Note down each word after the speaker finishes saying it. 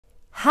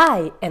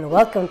Hi and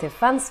welcome to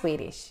Fun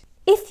Swedish.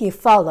 If you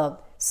followed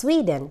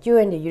Sweden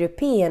during the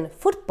European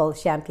Football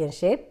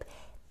Championship,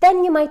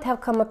 then you might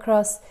have come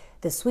across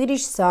the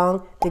Swedish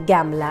song the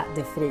Gamla,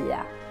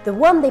 Fria, the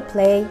one they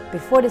play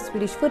before the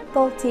Swedish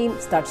football team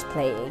starts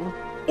playing.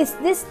 Is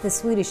this the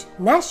Swedish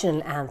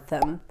national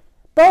anthem?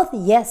 Both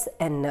yes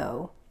and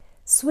no.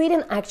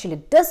 Sweden actually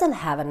doesn't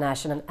have a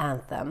national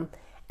anthem,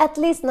 at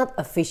least not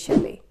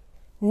officially.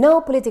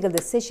 No political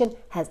decision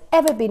has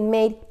ever been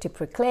made to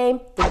proclaim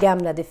the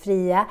Gamla,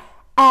 Fria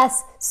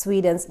as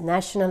Sweden's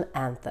national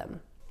anthem.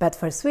 But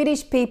for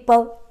Swedish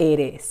people, it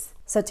is.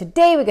 So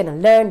today we're going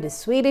to learn the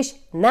Swedish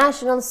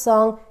national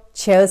song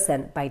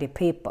chosen by the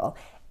people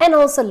and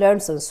also learn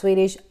some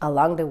Swedish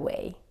along the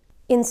way.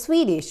 In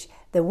Swedish,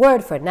 the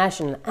word for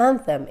national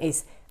anthem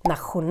is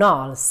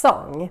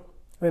nationalsång.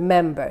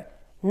 Remember,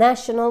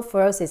 national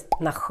for us is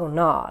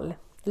national,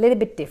 a little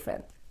bit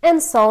different.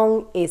 And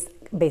song is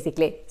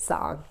basically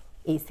song,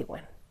 easy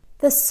one.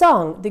 The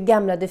song, the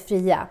Gamla,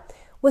 Fria,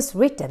 was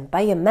written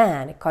by a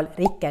man called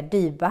Richard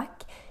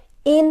Dyback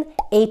in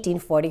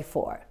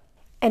 1844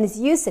 and is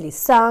usually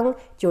sung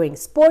during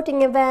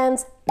sporting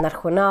events,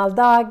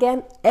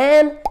 nationaldagen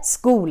and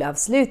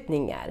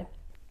skolavslutningar,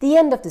 the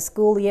end of the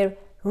school year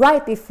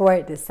right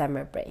before the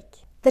summer break.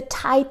 The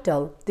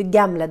title, the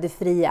Gamla,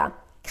 Fria,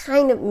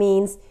 kind of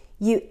means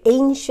you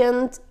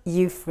ancient,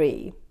 you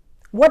free.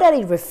 What are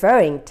they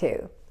referring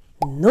to?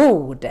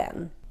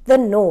 Norden, the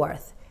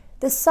north.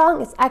 The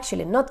song is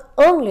actually not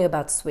only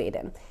about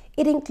Sweden,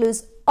 it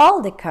includes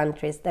all the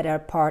countries that are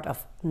part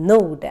of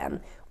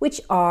Norden,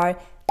 which are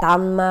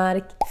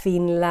Denmark,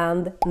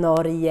 Finland,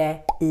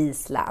 Norge,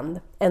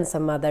 Iceland, and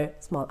some other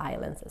small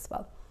islands as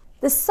well.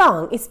 The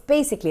song is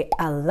basically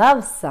a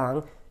love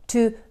song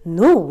to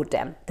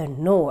Norden, the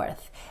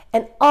north,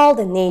 and all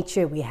the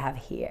nature we have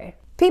here.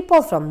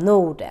 People from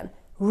Norden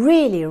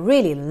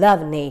really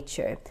love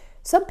nature.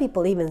 Some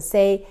people even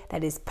say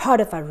that it's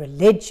part of our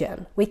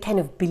religion. We kind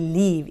of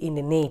believe in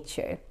the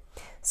nature.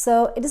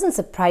 So it doesn't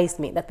surprise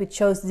me that we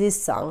chose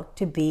this song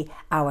to be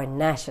our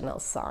national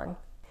song.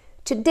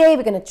 Today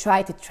we're going to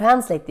try to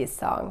translate this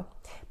song.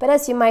 But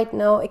as you might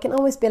know, it can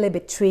always be a little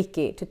bit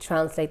tricky to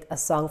translate a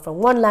song from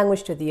one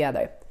language to the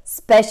other,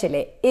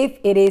 especially if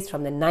it is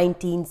from the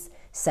 19th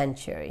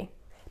century.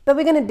 But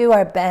we're going to do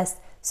our best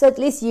so at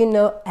least you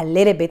know a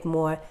little bit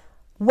more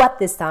what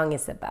this song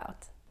is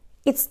about.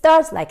 It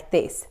starts like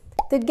this.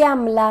 The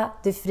Gamla,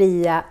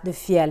 Fria,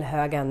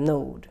 fjällhöga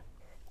nord.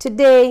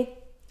 Today,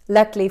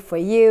 luckily for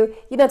you,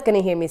 you're not going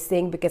to hear me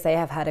sing because I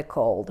have had a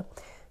cold.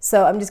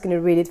 So I'm just going to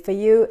read it for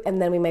you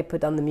and then we might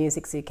put on the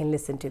music so you can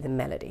listen to the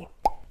melody.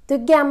 The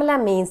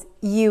Gamla means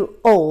you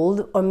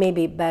old, or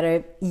maybe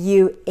better,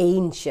 you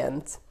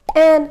ancient.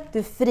 And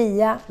the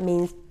Fria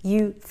means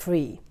you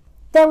free.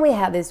 Then we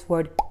have this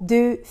word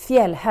du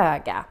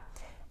fjällhöga.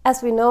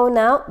 As we know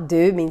now,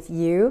 du means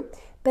you,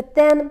 but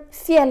then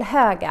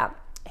fjällhöga.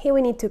 Here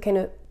we need to kind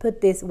of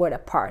put this word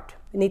apart.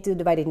 We need to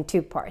divide it in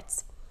two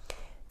parts.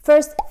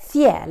 First,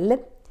 fjäll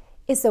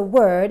is a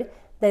word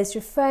that is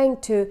referring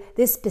to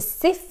the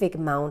specific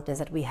mountains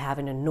that we have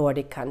in the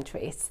Nordic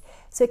countries.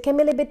 So it can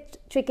be a little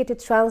bit tricky to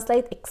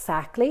translate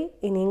exactly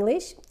in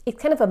English. It's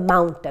kind of a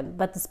mountain,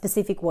 but the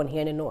specific one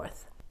here in the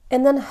north.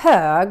 And then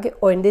hög,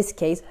 or in this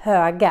case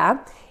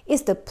höga,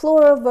 is the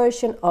plural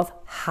version of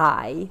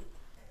high.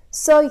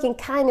 So you can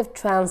kind of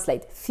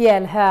translate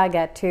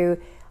fjällhöga to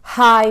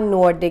high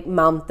Nordic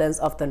mountains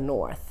of the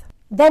north.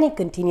 Then it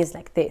continues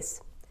like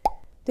this.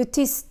 Du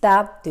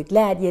tysta, du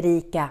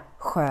glädjerika,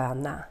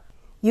 sköna.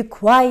 You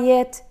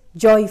quiet,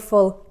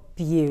 joyful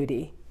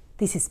beauty.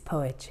 This is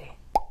poetry.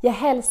 Jag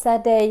hälsar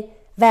dig,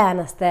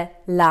 vänaste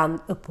land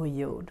uppå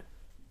jord.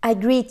 I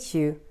greet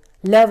you,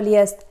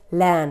 loveliest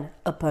land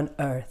upon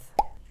earth.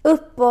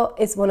 Uppå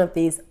is one of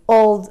these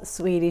old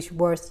Swedish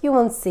words you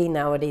won't see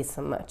nowadays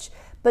so much,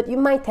 but you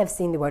might have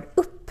seen the word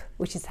upp,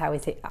 which is how we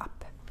say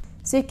up.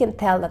 So you can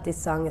tell that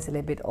this song is a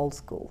little bit old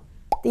school.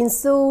 Din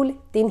sol,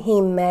 din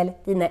himmel,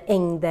 dina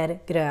ängder,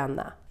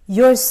 gröna.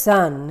 Your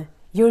sun,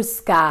 your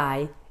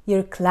sky,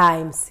 your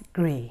climes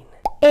green.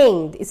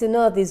 Ängd is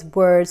another of these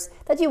words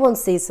that you won't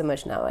see so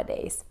much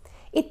nowadays.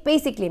 It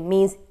basically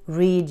means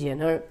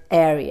region or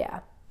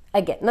area.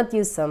 Again, not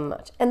used so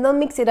much. And don't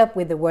mix it up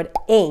with the word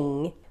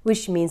äng,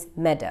 which means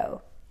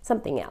meadow,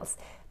 something else.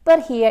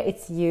 But here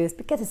it's used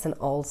because it's an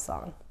old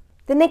song.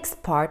 The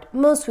next part,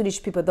 most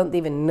Swedish people don't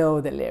even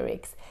know the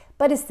lyrics,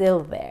 but it's still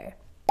there.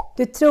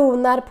 Du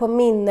tronar på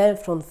minnen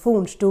från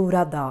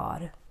fornstora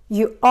dagar.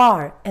 You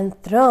are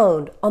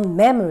enthroned on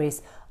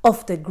memories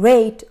of the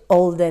great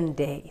olden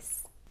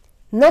days.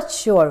 Not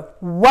sure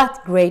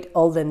what great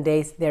olden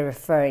days they're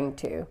referring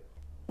to.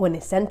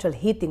 When central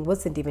heating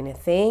wasn't even a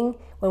thing,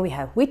 when we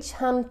have witch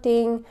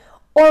hunting,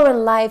 or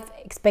when life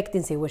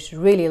expectancy was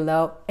really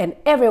low and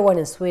everyone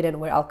in Sweden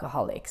were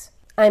alcoholics.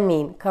 I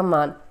mean, come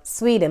on,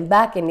 Sweden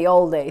back in the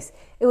old days,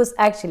 it was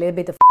actually a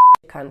bit of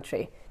a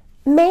country.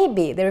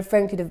 Maybe they're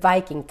referring to the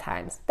Viking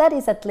times. That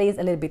is at least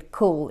a little bit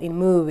cool in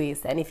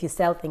movies and if you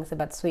sell things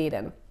about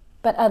Sweden.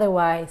 But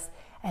otherwise,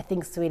 I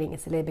think Sweden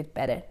is a little bit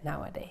better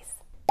nowadays.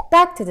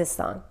 Back to the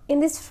song. In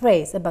this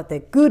phrase about the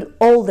good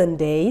olden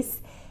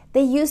days,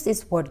 they use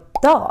this word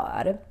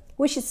dar,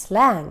 which is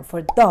slang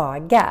for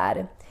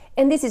dagar.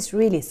 And this is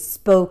really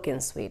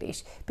spoken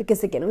Swedish,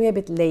 because again, we're a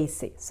bit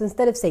lazy. So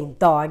instead of saying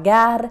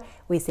dagar,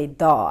 we say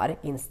dar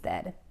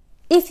instead.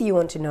 If you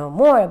want to know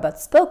more about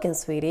spoken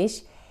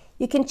Swedish,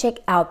 you can check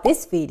out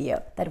this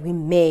video that we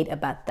made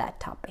about that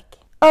topic.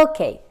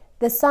 Okay,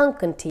 the song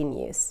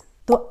continues.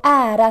 Då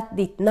ärat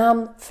ditt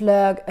namn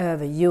flög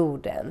över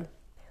jorden.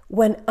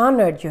 When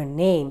honored your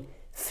name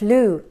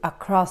flew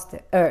across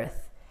the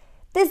earth.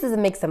 This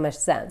doesn't make so much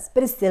sense,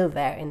 but it's still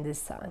there in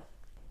this song.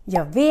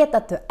 Jag vet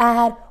att du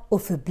är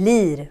och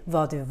förblir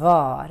vad du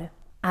var.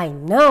 I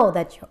know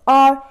that you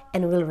are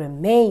and will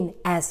remain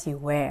as you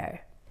were.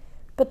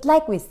 But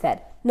like we said,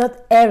 not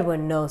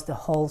everyone knows the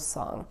whole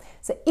song.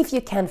 So if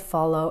you can't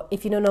follow,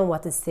 if you don't know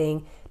what to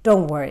sing,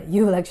 don't worry,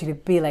 you will actually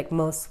be like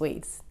most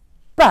Swedes.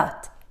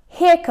 But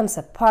here comes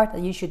a part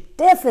that you should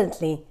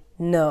definitely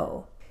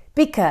know.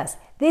 Because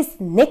this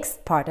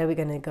next part that we're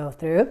going to go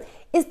through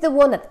is the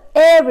one that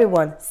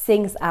everyone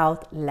sings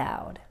out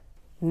loud.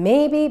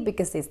 Maybe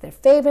because it's their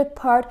favorite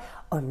part,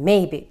 or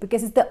maybe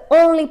because it's the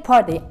only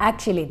part they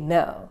actually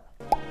know.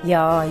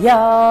 Ja,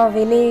 jag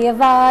vill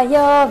leva,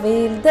 jag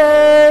vill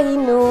dö i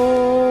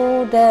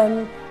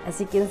Norden. As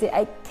you can see,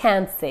 I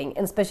can't sing,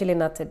 and especially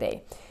not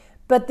today.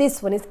 But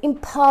this one is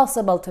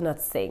impossible to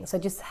not sing, so I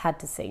just had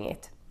to sing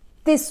it.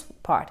 This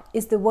part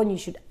is the one you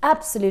should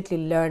absolutely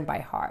learn by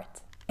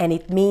heart. And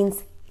it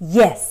means,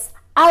 yes,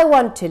 I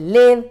want to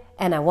live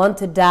and I want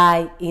to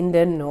die in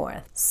the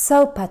north.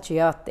 So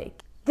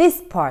patriotic.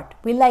 This part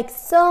we like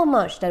so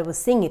much that we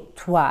sing it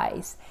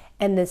twice.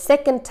 And the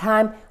second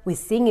time we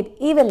sing it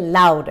even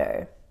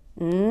louder.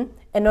 And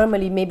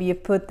normally maybe you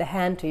put the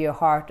hand to your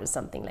heart or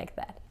something like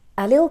that.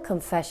 A little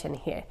confession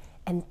here.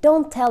 And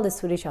don't tell the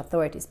Swedish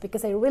authorities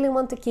because I really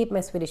want to keep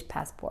my Swedish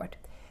passport.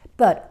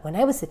 But when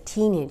I was a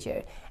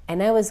teenager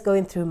and I was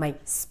going through my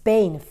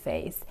Spain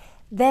phase,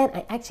 then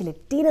I actually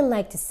didn't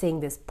like to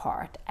sing this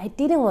part. I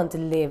didn't want to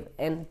live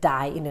and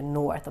die in the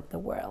north of the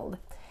world.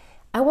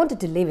 I wanted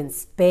to live in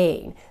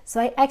Spain,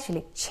 so I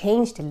actually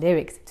changed the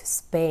lyrics to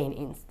Spain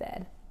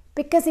instead.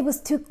 Because it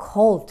was too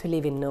cold to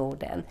live in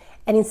Norden,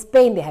 and in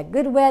Spain they had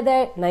good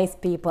weather, nice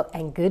people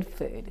and good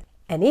food.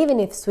 And even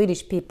if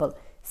Swedish people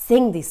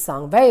sing this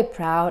song very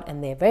proud,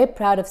 and they're very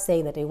proud of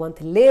saying that they want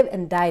to live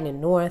and die in the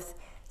north,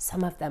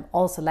 some of them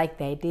also like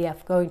the idea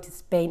of going to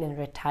Spain and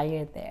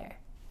retire there.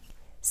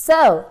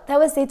 So, that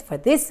was it for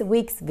this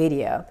week's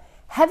video.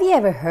 Have you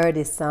ever heard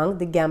this song,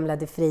 the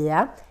Gamla,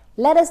 Fria?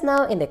 Let us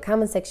know in the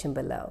comment section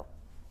below.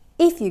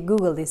 If you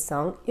Google this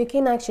song, you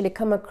can actually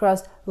come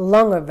across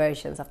longer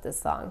versions of the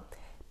song.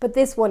 But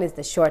this one is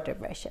the shorter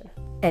version.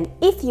 And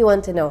if you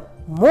want to know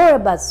more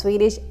about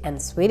Swedish and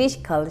Swedish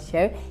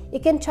culture, you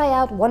can try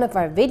out one of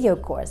our video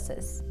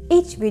courses.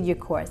 Each video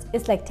course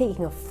is like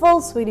taking a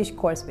full Swedish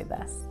course with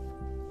us.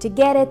 To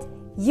get it,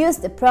 use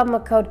the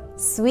promo code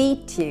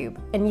SWEDTUBE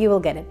and you will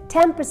get a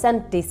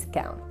 10%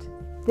 discount.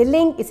 The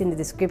link is in the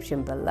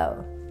description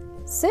below.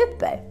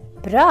 Super!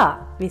 Bra!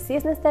 Vi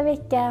ses nästa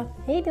vecka.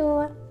 Hej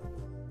då!